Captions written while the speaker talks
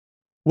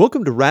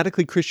Welcome to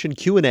Radically Christian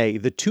Q&A,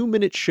 the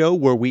 2-minute show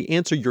where we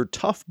answer your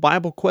tough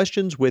Bible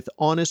questions with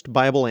honest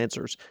Bible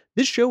answers.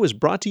 This show is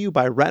brought to you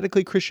by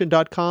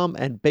radicallychristian.com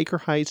and Baker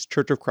Heights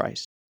Church of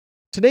Christ.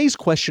 Today's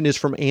question is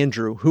from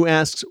Andrew, who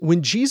asks,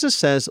 when Jesus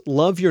says,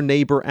 love your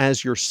neighbor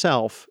as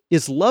yourself,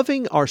 is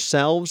loving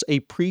ourselves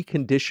a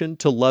precondition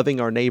to loving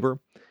our neighbor?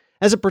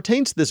 As it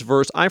pertains to this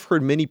verse, I've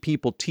heard many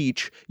people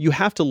teach you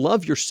have to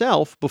love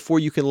yourself before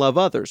you can love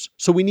others.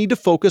 So we need to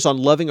focus on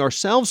loving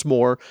ourselves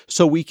more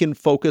so we can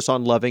focus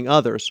on loving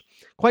others.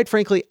 Quite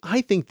frankly,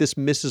 I think this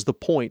misses the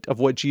point of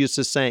what Jesus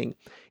is saying.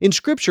 In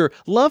Scripture,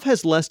 love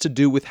has less to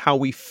do with how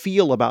we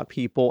feel about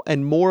people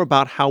and more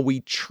about how we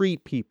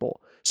treat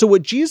people. So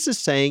what Jesus is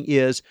saying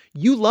is,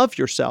 you love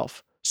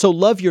yourself, so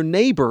love your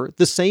neighbor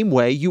the same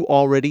way you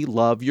already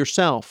love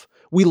yourself.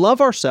 We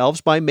love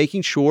ourselves by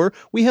making sure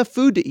we have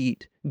food to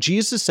eat.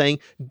 Jesus is saying,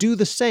 do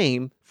the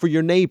same for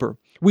your neighbor.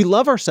 We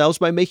love ourselves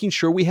by making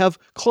sure we have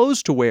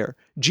clothes to wear.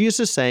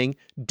 Jesus is saying,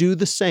 do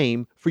the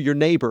same for your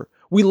neighbor.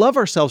 We love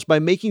ourselves by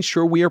making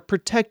sure we are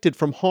protected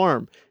from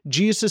harm.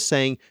 Jesus is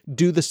saying,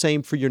 do the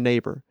same for your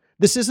neighbor.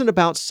 This isn't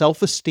about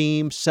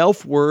self-esteem,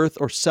 self-worth,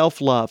 or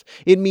self-love.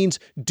 It means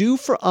do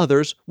for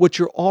others what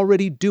you're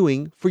already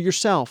doing for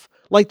yourself.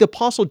 Like the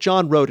Apostle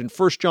John wrote in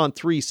 1 John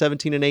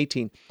 3:17 and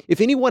 18, if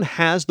anyone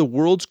has the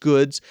world's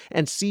goods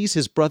and sees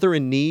his brother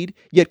in need,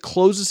 yet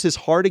closes his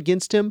heart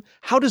against him,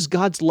 how does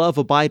God's love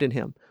abide in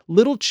him?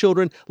 Little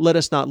children, let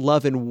us not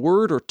love in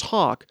word or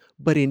talk,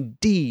 but in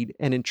deed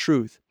and in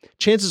truth.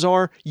 Chances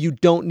are you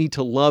don't need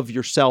to love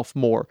yourself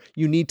more.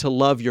 You need to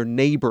love your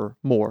neighbor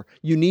more.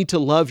 You need to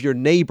love your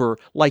neighbor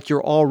like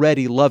you're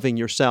already loving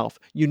yourself.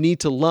 You need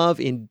to love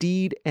in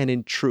deed and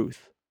in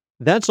truth.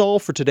 That's all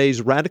for today's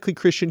Radically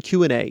Christian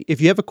Q&A. If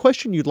you have a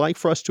question you'd like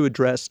for us to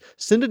address,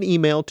 send an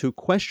email to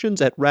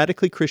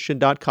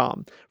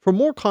questions@radicallychristian.com. For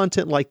more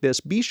content like this,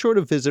 be sure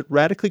to visit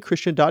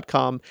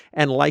radicallychristian.com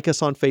and like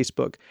us on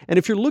Facebook. And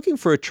if you're looking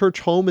for a church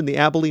home in the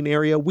Abilene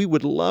area, we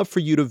would love for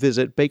you to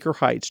visit Baker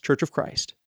Heights Church of Christ.